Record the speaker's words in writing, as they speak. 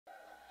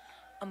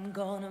I'm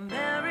gonna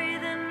marry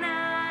the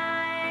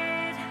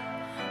night.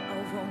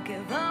 I won't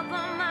give up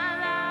on my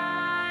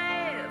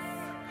life.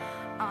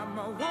 I'm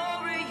a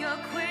warrior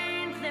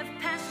queen, live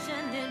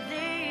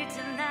passionately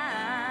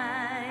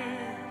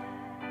tonight.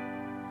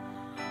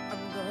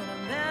 I'm gonna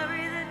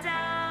marry the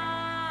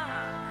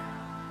dark,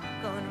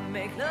 gonna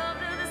make love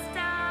to the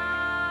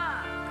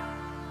stark.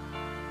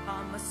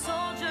 I'm a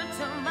soldier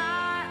to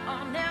my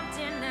own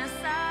emptiness,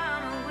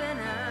 I'm a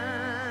winner.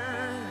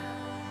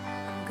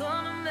 I'm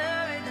gonna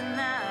marry the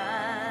night.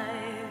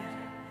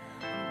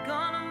 I'm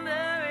gonna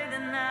marry the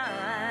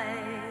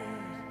night.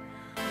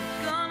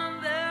 I'm gonna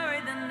marry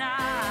the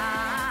night.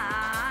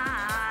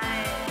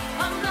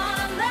 I'm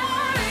gonna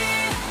marry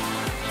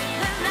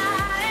the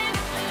night.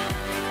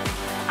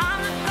 I'm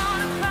not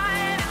gonna cry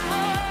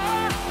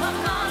anymore. I'm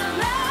gonna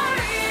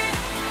marry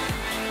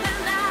the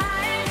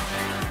night.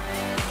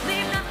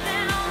 Leave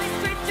nothing on these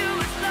streets to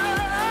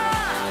explore.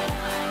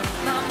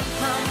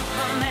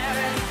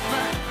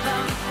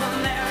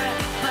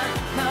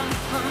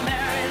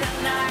 Marry the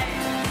night.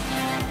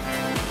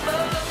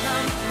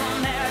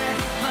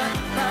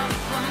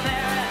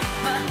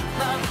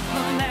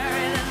 Oh,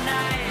 marry the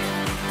night.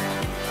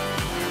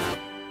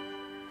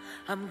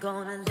 I'm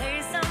gonna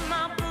lace up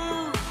my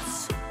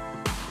boots,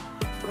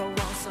 throw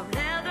on some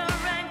leather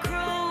and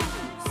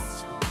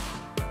cruise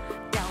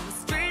down the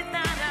street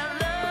that I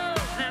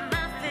love, in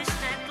my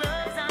fishnet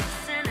gloves, I'm a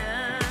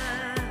sinner.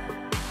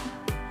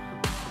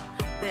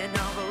 Then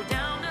I'll go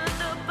down to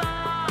the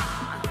bar,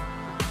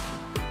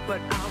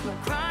 but I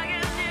won't cry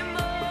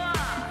anymore.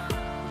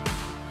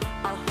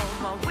 I'll hold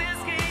my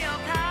whiskey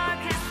up high,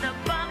 kiss the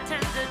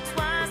bartender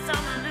twice,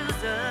 I'm a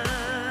loser.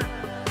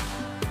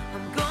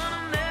 I'm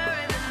gonna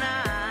marry the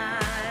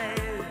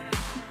night.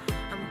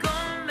 I'm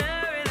gonna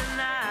marry the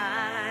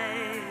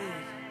night.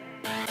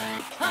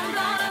 I'm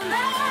gonna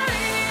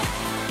marry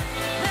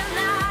the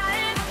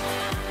night.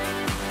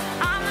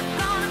 I'm not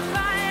gonna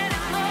cry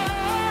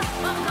anymore.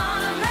 I'm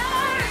gonna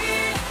marry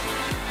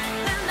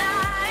the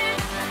night.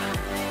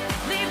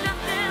 Leave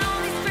nothing on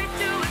these streets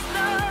to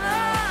explore.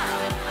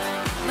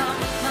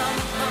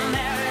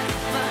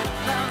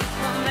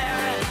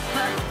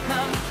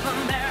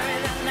 Marry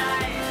the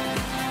night.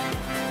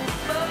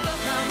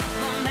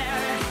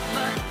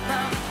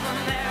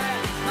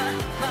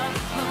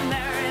 Oh,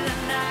 marry the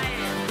night.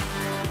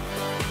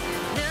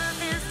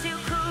 Nothing's too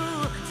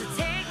cool to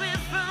take me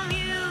from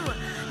you.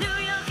 New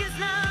York is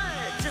not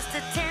just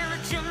a town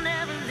that you'll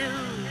never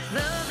lose.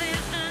 Love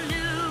is the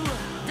new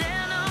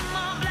denim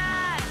all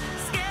black,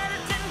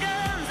 skeleton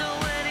guns or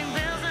wedding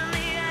bells in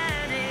the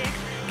attic.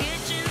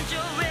 Kitchen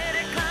Joe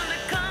ready,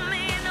 come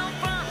me no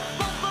front.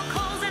 Won't poke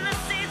holes in the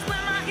seats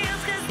with my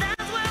heels, 'cause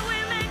that's where we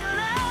make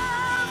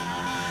love.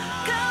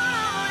 Come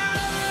on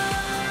and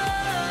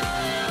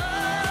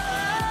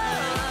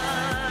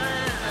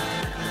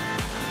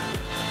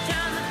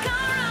time to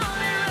come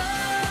on and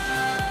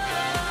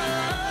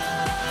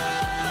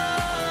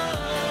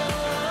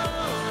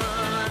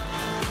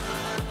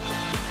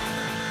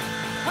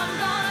I'm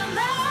gonna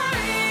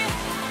marry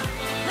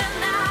the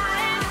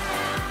night.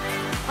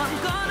 I'm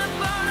gonna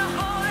burn a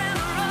hole in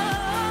the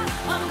road.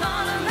 I'm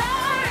gonna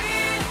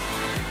marry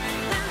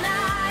the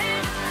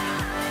night.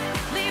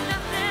 Leave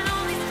nothing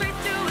on these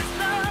streets to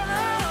explode.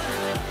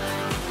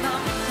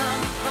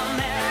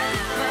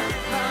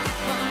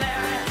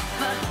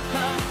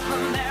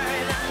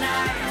 Marry the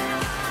night.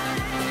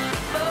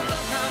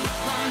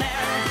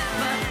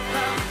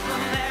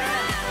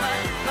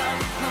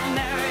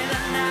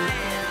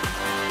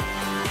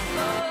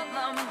 Oh,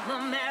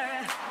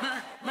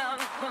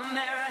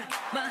 marry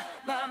the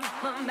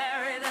night.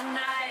 Marry the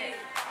night.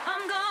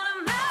 I'm gonna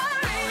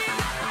marry.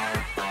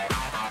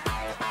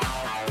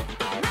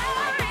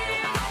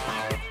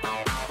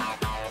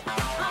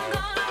 I'm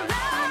gonna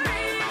marry.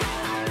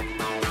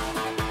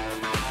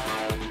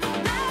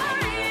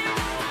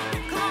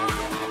 Come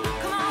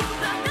on,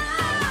 the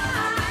night.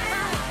 The night.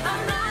 The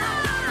night.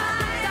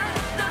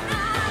 The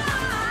night.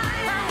 The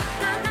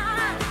night. The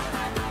night.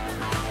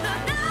 The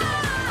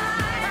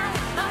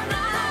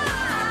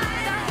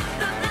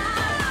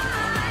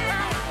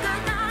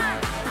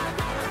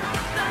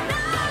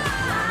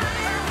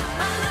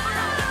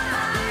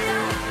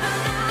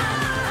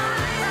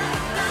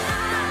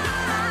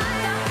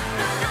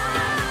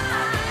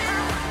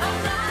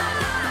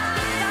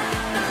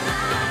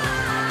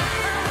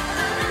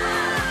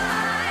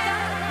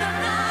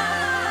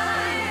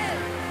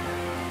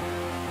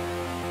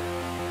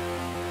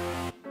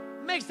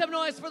Make some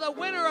noise for the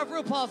winner of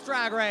RuPaul's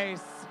Drag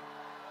Race.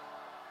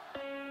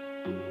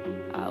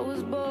 I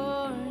was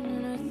born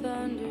in a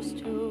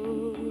thunderstorm.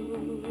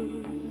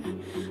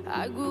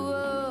 I grew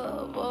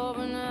up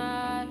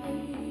overnight.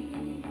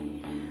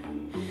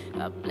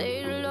 I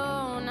played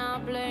alone, I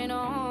played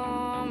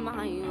on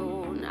my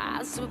own.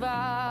 I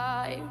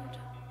survived.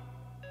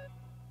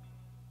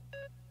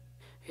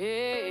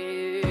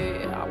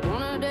 Hey, I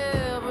wanted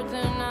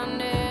everything I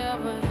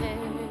never had,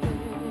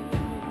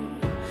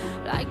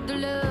 like the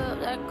love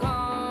that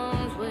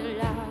comes with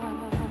life.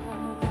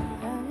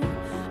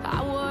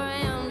 I wore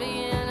envy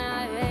and I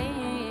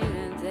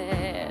hated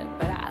that.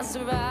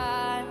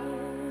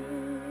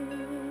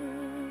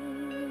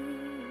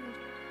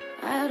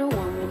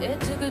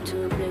 it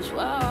to a place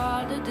where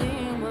all the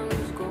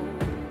demons go,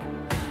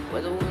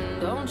 where the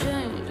wind don't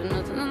change and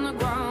nothing on the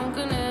ground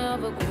can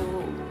ever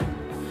grow.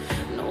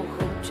 No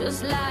hope,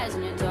 just lies,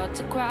 and you're taught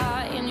to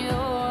cry in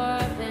your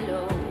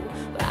pillow.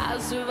 But I'll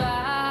survive.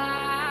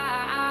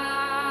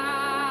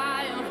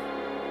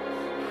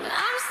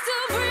 I'm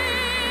still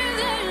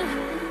breathing.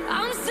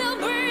 I'm still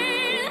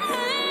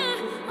breathing.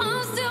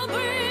 I'm still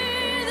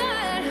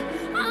breathing.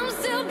 I'm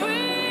still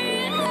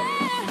breathing.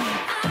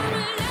 I'm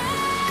alive.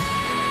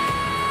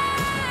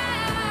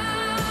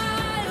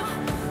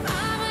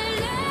 I'm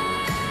alive.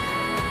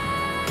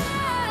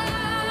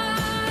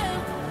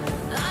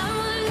 I'm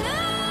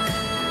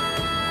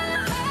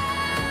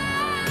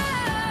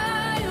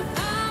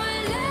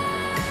alive.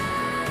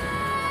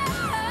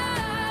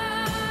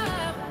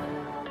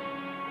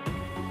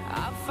 I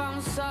found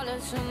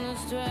solace in the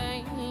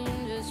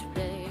strangest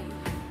place,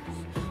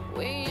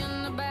 way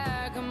in the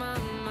back of my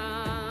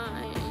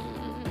mind.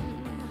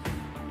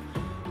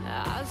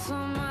 I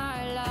saw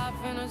my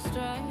life in a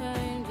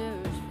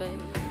stranger's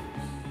face,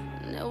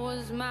 and it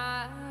was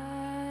mine.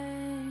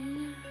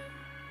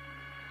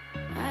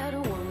 I had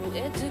a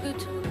one-way ticket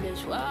to a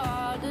place where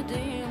all the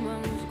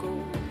demons go,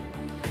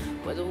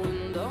 where the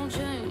wind don't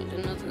change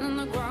and nothing on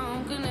the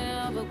ground can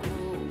ever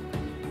grow.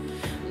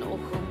 No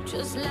hope,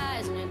 just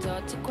lies, and you're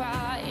taught to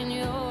cry in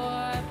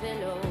your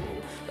pillow.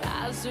 But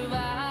I'll survive.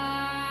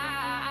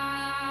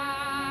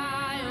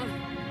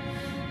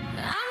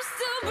 I'm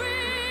still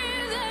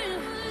breathing.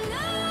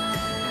 Alive.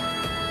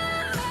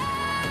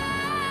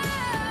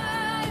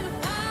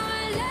 I'm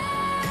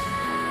alive.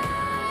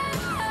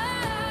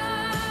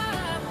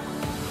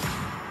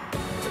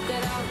 Took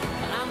it out,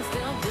 but I'm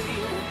still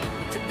breathing.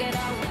 You took it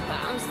out, but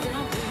I'm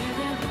still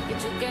breathing. You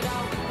took it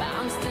out, but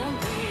I'm still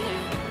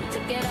breathing. You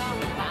took it out,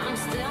 but I'm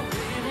still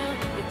breathing.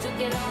 You took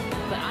it out,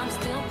 but I'm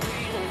still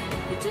breathing.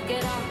 You took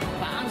it out,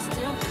 but I'm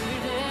still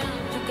breathing.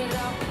 You took it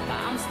out, but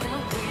I'm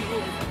still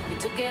breathing. You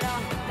took it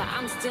out, but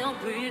I'm still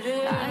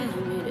breathing. I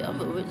made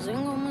every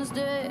single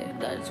mistake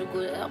that you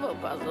could ever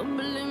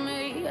possibly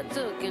make. I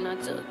took and I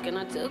took and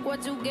I took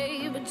what you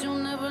gave, but you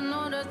never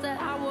noticed that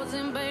I was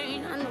in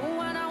vain. I knew